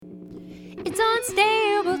It's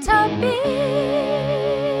Unstable Topic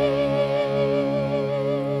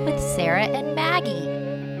with Sarah and Maggie.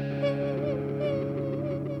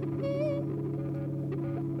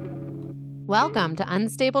 Welcome to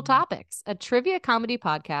Unstable Topics, a trivia comedy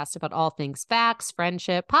podcast about all things facts,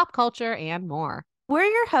 friendship, pop culture, and more. We're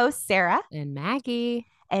your hosts, Sarah And Maggie.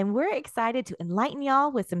 and we're excited to enlighten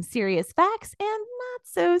y'all with some serious facts and not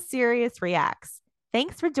so serious reacts.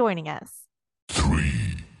 Thanks for joining us. 3,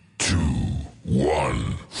 2,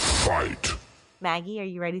 1, fight. Maggie, are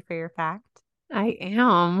you ready for your fact? I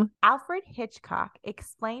am. Alfred Hitchcock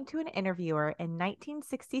explained to an interviewer in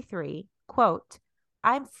 1963, quote,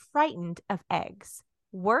 "I'm frightened of eggs.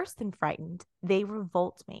 Worse than frightened, they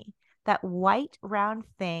revolt me. That white round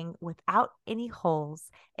thing without any holes.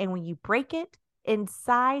 And when you break it,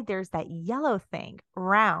 inside there's that yellow thing,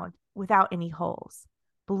 round, without any holes.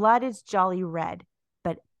 Blood is jolly red,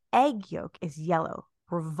 but egg yolk is yellow,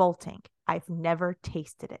 revolting. I've never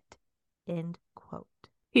tasted it." End quote.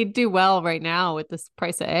 He'd do well right now with this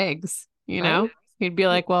price of eggs, you know? Right? He'd be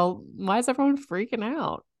like, well, why is everyone freaking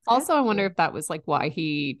out? Also, I wonder if that was like why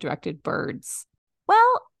he directed Birds.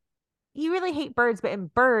 Well, you really hate birds, but in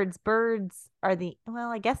birds are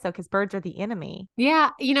I guess so, because birds are the enemy.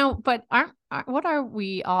 Yeah, but what are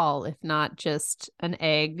we all if not just an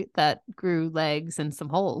egg that grew legs and some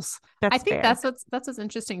holes? That's I think fair. that's what's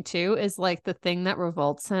interesting too, is like the thing that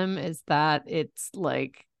revolts him is that it's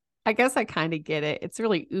like, I guess I kind of get it. It's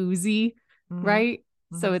really oozy, Mhm. right?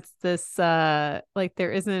 So Mhm. it's this like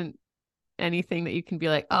there isn't anything that you can be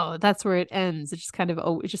like, oh, that's where it ends. It's just kind of,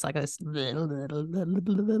 it's just like this.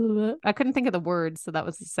 I couldn't think of the words, so that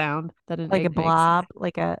was the sound that an Like a egg makes. blob,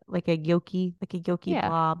 like a yolky Yeah.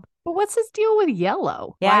 blob. But what's his deal with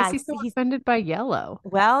yellow? Why Yeah, is he so he's offended by yellow?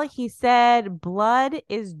 well, he said blood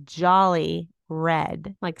is jolly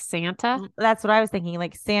red. Like Santa? That's what I was thinking,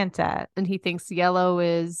 like Santa, And he thinks yellow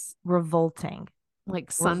is revolting.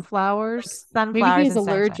 like sunflowers. Like Maybe sunflowers he's and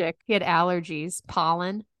sunshine. allergic. He had allergies,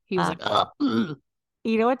 pollen. He was like, ugh.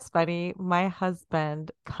 You know what's funny? My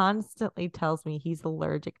husband constantly tells me he's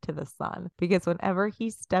allergic to the sun because whenever he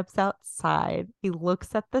steps outside, he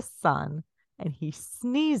looks at the sun and he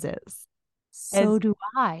sneezes. So do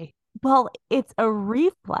I. Well, it's a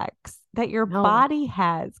reflex that your No. body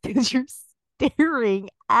has because you're staring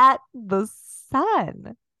at the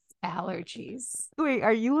sun. Allergies. Wait,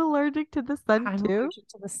 are you allergic to the sun I'm too? allergic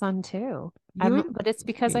to the sun too. You But it's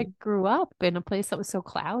because I and grew up in a place that was so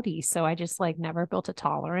cloudy. So I just like never built a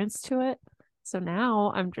tolerance to it. So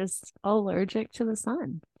now I'm just allergic to the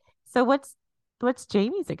sun. So what's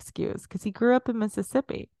Jamie's excuse? Because he grew up in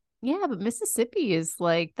Mississippi. Yeah, but Mississippi is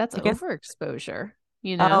like, that's I guess- overexposure,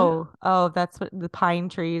 you know? Oh, that's what the pine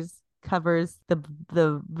trees covers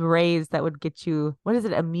the rays that would get you, what is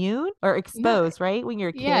it, immune or exposed, right? When you're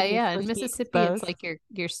a kid, Yeah, you're yeah. In supposed to be Mississippi, it's exposed. like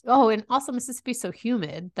you're oh, and also Mississippi's so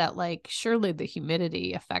humid that like surely the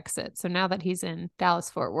humidity affects it. So now that he's in Dallas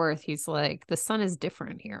Fort Worth, he's like, the sun is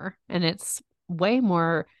different here and it's way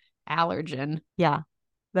more allergen. Yeah,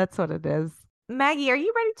 that's what it is. Maggie, are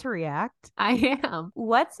you ready to react? I am.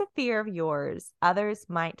 What's a fear of yours others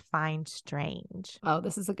might find strange? Oh,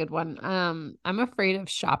 this is a good one. I'm afraid of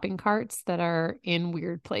shopping carts that are in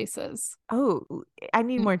weird places. Oh, I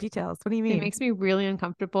need more details. What do you It mean? makes me really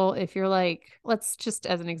uncomfortable if you're like, let's just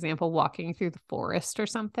as an example, walking through the forest or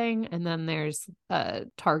something, and then there's a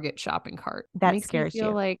Target shopping cart. That Makes me scares feel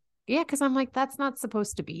you. like, yeah, because I'm like, that's not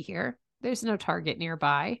supposed to be here. There's no Target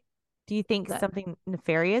nearby. Do you think something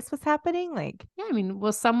nefarious was happening? Like, Yeah, I mean,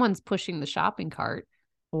 well, someone's pushing the shopping cart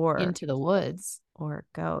or into the woods, or a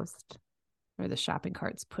ghost? or the shopping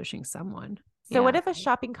cart's pushing someone. So what Yeah. if a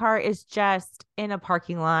shopping cart is just in a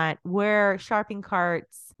parking lot where shopping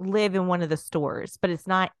carts live in one of the stores, but it's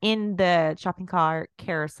not in the shopping cart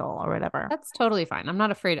carousel or whatever? That's totally fine. I'm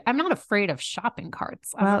not afraid of shopping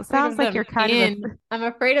carts. I'm Well, it afraid sounds of like them you're kind of I'm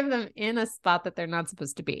afraid of them in a spot that they're not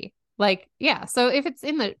supposed to be. Like, yeah. So if it's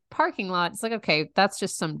in the parking lot, it's like, okay, that's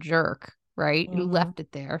just some jerk, right? Who Mhm. left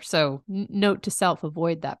it there. So note to self,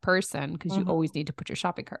 avoid that person because you Mhm. always need to put your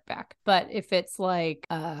shopping cart back. But if it's like,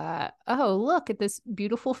 oh, look at this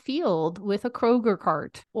beautiful field with a Kroger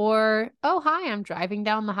cart, or, oh, hi, I'm driving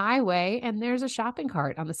down the highway and there's a shopping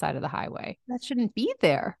cart on the side of the highway. That shouldn't be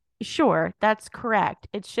there. Sure, that's correct.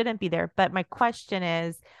 It shouldn't be there. But my question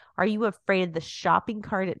is, are you afraid of the shopping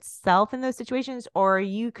cart itself in those situations, or are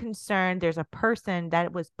you concerned there's a person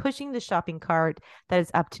that was pushing the shopping cart that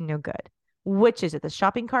is up to no good? Which is it, the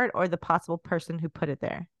shopping cart or the possible person who put it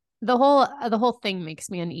there? The whole thing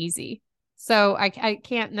makes me uneasy. So I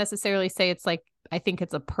can't necessarily say it's like I think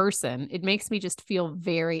it's a person. It makes me just feel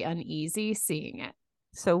very uneasy seeing it.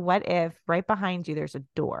 So what if right behind you there's a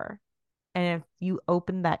door and if you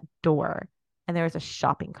opened that door and there was a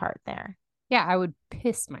shopping cart there? Yeah, I would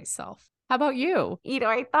piss myself. How about you?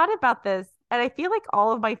 I thought about this and I feel like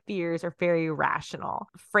all of my fears are very rational.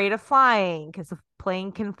 Afraid of flying because a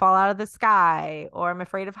plane can fall out of the sky, or I'm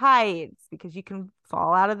afraid of heights because you can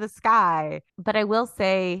fall out of the sky. But I will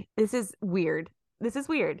say this is weird. This is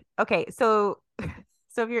weird. Okay, so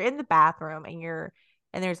if you're in the bathroom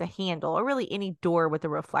and there's a handle, or really any door with a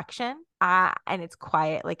reflection, and it's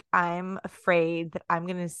quiet, like I'm afraid that I'm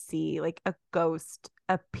gonna see like a ghost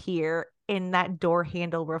appear in that door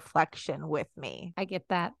handle reflection with me. I get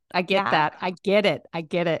that. I get that. I get it. I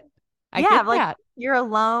get like that. you're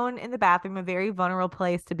alone in the bathroom, a very vulnerable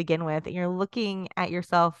place to begin with, and you're looking at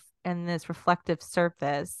yourself in this reflective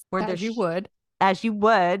surface where As you would. as you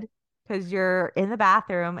would, because you're in the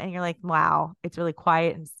bathroom and you're like, wow, it's really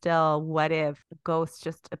quiet and still. What if a ghost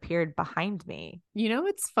just appeared behind me? You know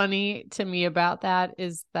what's funny to me about that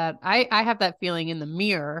is that I have that feeling in the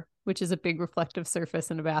mirror, which is a big reflective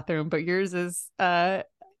surface in a bathroom, but yours is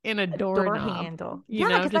in a door handle. You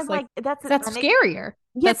know, just like that's scarier.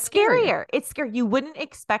 Yeah, it's scarier. It's scary. You wouldn't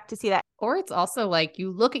expect to see that. Or it's also like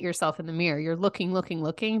you look at yourself in the mirror, you're looking,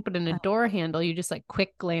 but in a door handle, you just like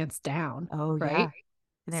quick glance down. Oh, right.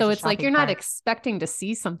 Yeah. So it's like you're not expecting to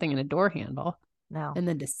see something in a door handle. No. And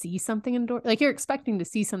then to see something in a door, like you're expecting to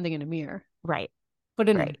see something in a mirror. Right. But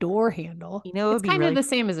in a door handle, it's kind of the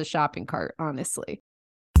same as a shopping cart, honestly.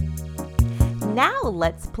 Now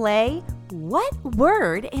let's play What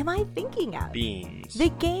Word Am I Thinking Of? Beans. The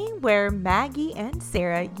game where Maggie and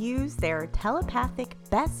Sarah use their telepathic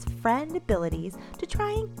best friend abilities to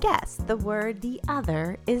try and guess the word the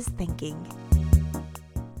other is thinking.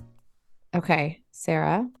 Okay,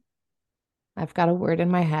 Sarah, I've got a word in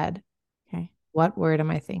my head. Okay. What word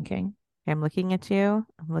am I thinking? I'm looking at you.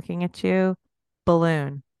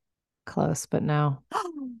 Balloon. Close, but no.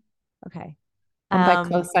 Okay. And by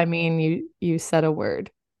close, I mean you said a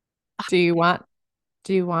word. Do you want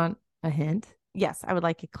a hint? Yes, I would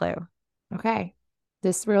like a clue. Okay.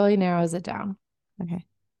 This really narrows it down. Okay.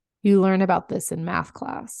 You learn about this in math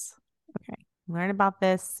class. Okay. Learn about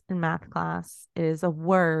this in math class. It is a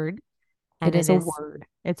word. And it is a word.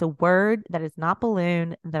 It's a word that is not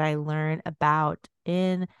balloon that I learn about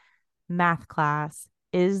in math class.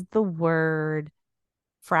 Is the word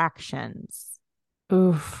fractions?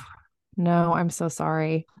 Oof. No, I'm so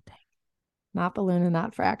sorry. Not balloon and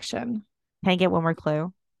not fraction. Can I get one more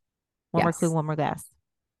clue? One more Yes. clue, one more guess.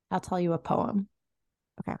 I'll tell you a poem.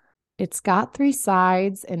 Okay. It's got 3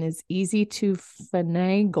 sides and is easy to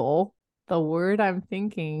finagle. The word I'm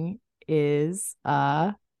thinking is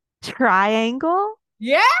triangle.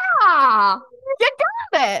 Yeah, you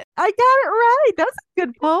got it. I got it right. That's a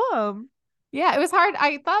good poem. Yeah, it was hard.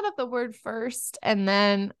 I thought of the word first and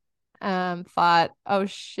then thought, oh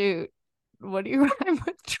shoot, what do you rhyme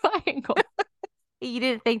with triangle? You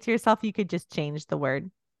didn't think to yourself you could just change the word?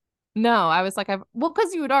 No, I was like,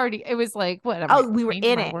 because you had already, it was like, what? We were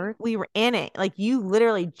in it. Word? We were in it. Like you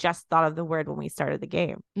literally just thought of the word when we started the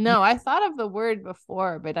game. No, I thought of the word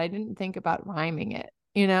before, but I didn't think about rhyming it.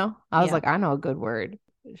 You know, I was like, I know a good word.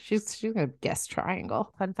 She's gonna guess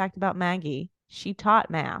triangle. Fun fact about Maggie: she taught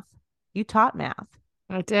math. You taught math.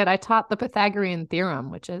 I did. I taught the Pythagorean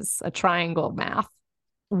theorem, which is a triangle math.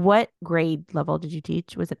 What grade level did you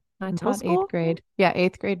teach? Was it I taught school? 8th grade. Yeah,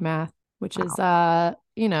 8th grade math, which is a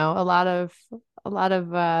lot of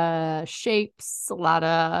shapes, a lot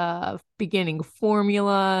of beginning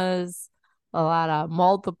formulas, a lot of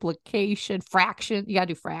multiplication, fraction. You gotta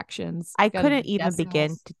do fractions. I couldn't even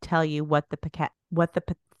begin to tell you what the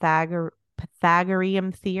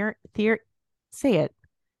Pythagorean theorem. Say it.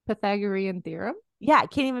 Pythagorean theorem. Yeah, I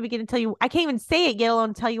can't even begin to tell you. I can't even say it, yet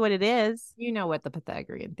alone tell you what it is. You know what the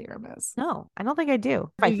Pythagorean theorem is? No, I don't think I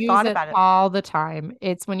do. I thought about it all the time.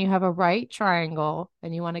 It's when you have a right triangle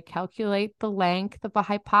and you want to calculate the length of a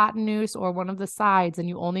hypotenuse or one of the sides, and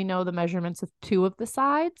you only know the measurements of 2 of the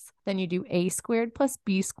sides. Then you do a squared plus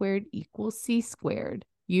b squared equals c squared.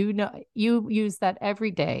 You know, you use that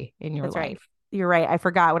every day in your life. Right. You're right. I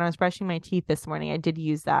forgot when I was brushing my teeth this morning. I did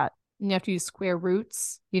use that. And you have to use square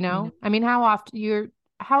roots, you know? Mm-hmm. I mean, how often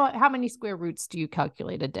how many square roots do you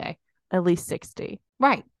calculate a day? At least 60.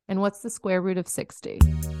 Right. And what's the square root of 60?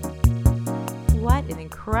 What an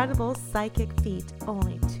incredible psychic feat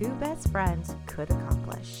only 2 best friends could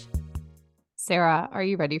accomplish. Sarah, are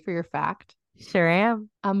you ready for your fact? Sure am.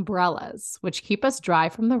 Umbrellas, which keep us dry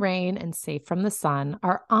from the rain and safe from the sun,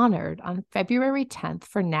 are honored on February 10th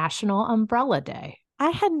for National Umbrella Day. I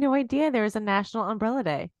had no idea there was a National Umbrella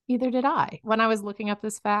Day. Neither did I. When I was looking up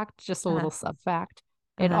this fact, just a little sub fact,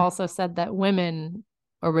 it also said that women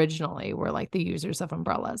originally were like the users of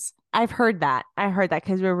umbrellas. I've heard that. I heard that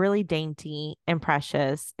because we're really dainty and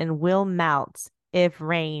precious and will melt if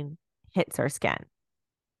rain hits our skin.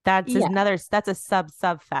 That's that's a sub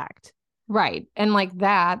fact. Right. And like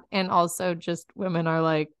that. And also just women are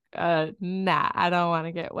like, nah, I don't want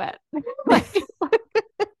to get wet.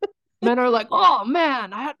 Men are like, oh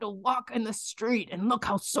man, I had to walk in the street and look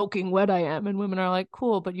how soaking wet I am. And women are like,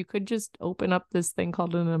 cool, but you could just open up this thing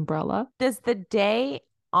called an umbrella. Does the day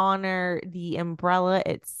honor the umbrella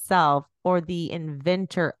itself or the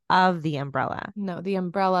inventor of the umbrella? No, the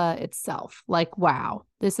umbrella itself. Like, wow,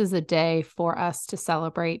 this is a day for us to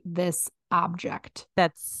celebrate this object.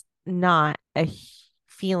 That's not a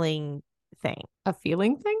feeling thing. A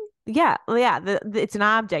feeling thing? Yeah. It's an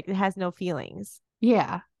object. It has no feelings.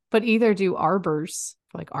 Yeah. But either do arbors,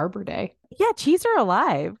 like Arbor Day. Yeah, trees are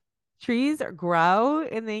alive. Trees grow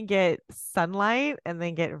and they get sunlight and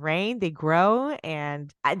they get rain. They grow.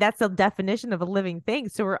 And that's the definition of a living thing.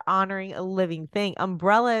 So we're honoring a living thing.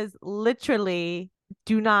 Umbrellas literally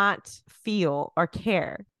do not feel or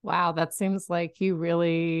care. Wow, that seems like you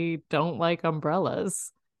really don't like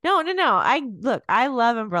umbrellas. No. I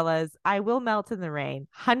love umbrellas. I will melt in the rain.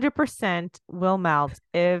 100% will melt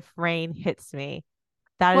if rain hits me.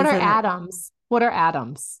 What are atoms? What are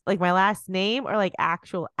atoms? Like my last name or like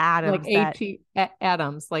actual atoms? Like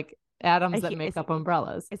atoms, like atoms that make up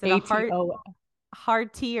umbrellas. Is it a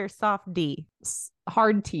hard T or soft D?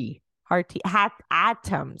 Hard T. Hard T.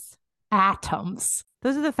 Atoms. Atoms.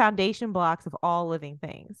 Those are the foundation blocks of all living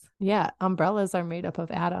things. Yeah, umbrellas are made up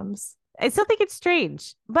of atoms. I still think it's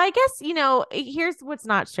strange, but I guess, here's what's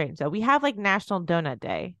not strange though. We have like National Donut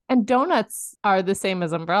Day. And donuts are the same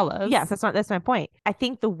as umbrellas. Yes, that's my point. I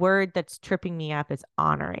think the word that's tripping me up is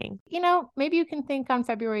honoring. Maybe you can think on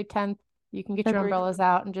February 10th, you can get your umbrellas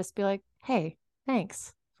out and just be like, hey,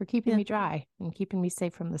 thanks for keeping me dry and keeping me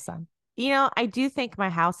safe from the sun. I do thank my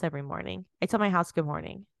house every morning. I tell my house good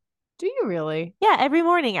morning. Do you really? Yeah, every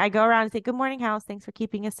morning I go around and say, good morning, house. Thanks for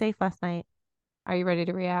keeping us safe last night. Are you ready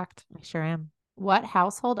to react? I sure am. What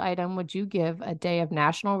household item would you give a day of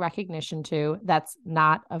national recognition to that's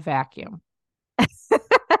not a vacuum?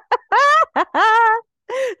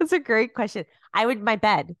 That's a great question. My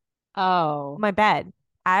bed. Oh. My bed.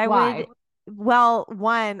 Why? Well,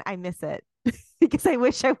 one, I miss it because I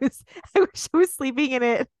wish I was sleeping in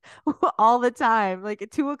it all the time. Like at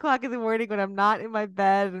 2:00 in the morning when I'm not in my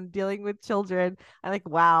bed and dealing with children, I'm like,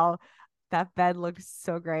 wow. That bed looks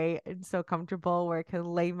so great and so comfortable where I can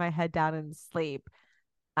lay my head down and sleep.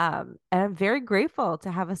 And I'm very grateful to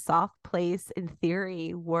have a soft place in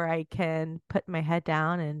theory where I can put my head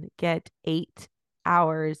down and get 8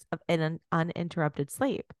 hours of an uninterrupted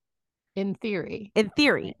sleep. In theory. Yeah.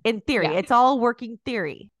 It's all working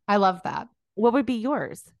theory. I love that. What would be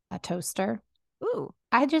yours? A toaster. Ooh.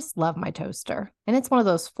 I just love my toaster. And it's one of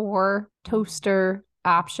those 4 toaster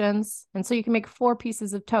options, and so you can make 4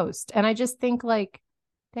 pieces of toast. And I just think like,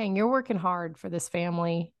 dang, you're working hard for this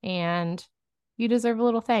family and you deserve a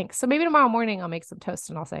little thanks. So maybe tomorrow morning I'll make some toast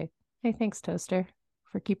and I'll say, hey, thanks, toaster,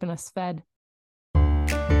 for keeping us fed.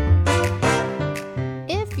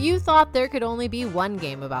 If you thought there could only be one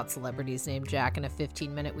game about celebrities named Jack in a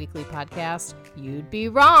 15-minute weekly podcast, you'd be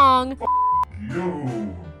wrong.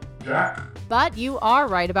 You, Jack. But you are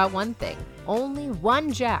right about one thing. Only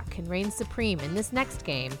one Jack can reign supreme in this next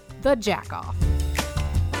game, the Jack-Off.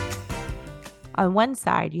 On one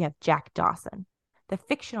side, you have Jack Dawson, the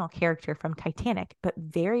fictional character from Titanic, but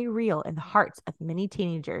very real in the hearts of many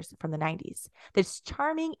teenagers from the 90s. This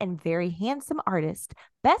charming and very handsome artist,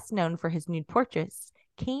 best known for his nude portraits,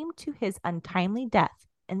 came to his untimely death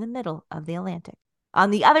in the middle of the Atlantic. On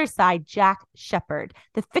the other side, Jack Shepherd,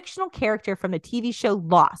 the fictional character from the TV show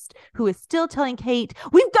Lost, who is still telling Kate,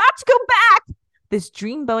 we've got to go back! This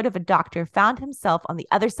dreamboat of a doctor found himself on the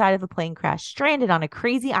other side of a plane crash, stranded on a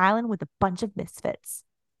crazy island with a bunch of misfits.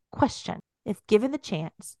 Question: if given the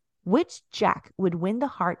chance, which Jack would win the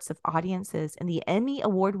hearts of audiences in the Emmy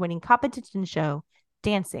award-winning competition show,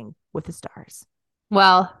 Dancing with the Stars?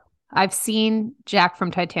 Well, I've seen Jack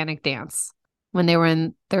from Titanic dance when they were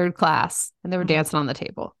in 3rd class and they were dancing on the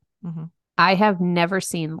table. Mm-hmm. I have never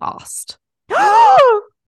seen Lost. Wow.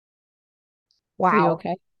 Are you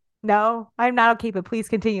okay? No, I'm not okay, but please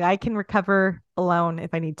continue. I can recover alone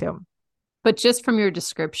if I need to. But just from your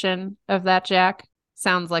description of that Jack,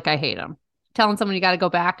 sounds like I hate him. Telling someone you got to go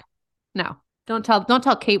back? No. Don't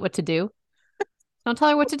tell Kate what to do. Don't tell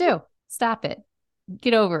her what to do. Stop it.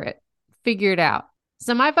 Get over it. Figure it out.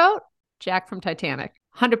 So my vote, Jack from Titanic.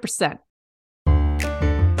 100%.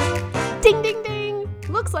 Ding, ding, ding.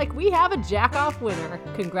 Looks like we have a Jack-Off winner.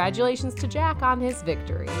 Congratulations to Jack on his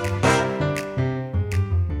victory.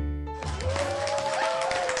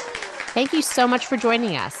 Thank you so much for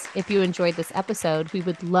joining us. If you enjoyed this episode, we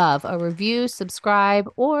would love a review, subscribe,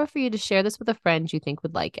 or for you to share this with a friend you think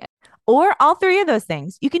would like it. Or all three of those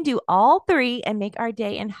things. You can do all three and make our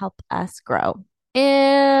day and help us grow.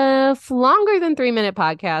 If longer than 3-minute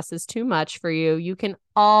podcast is too much for you, you can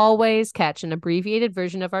always catch an abbreviated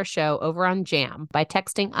version of our show over on Jam by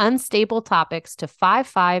texting unstable topics to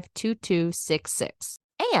 552266.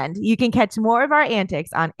 And you can catch more of our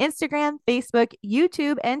antics on Instagram, Facebook,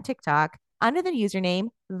 YouTube, and TikTok under the username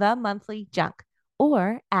The Monthly Junk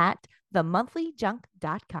or at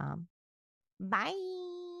themonthlyjunk.com. Bye.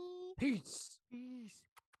 Peace.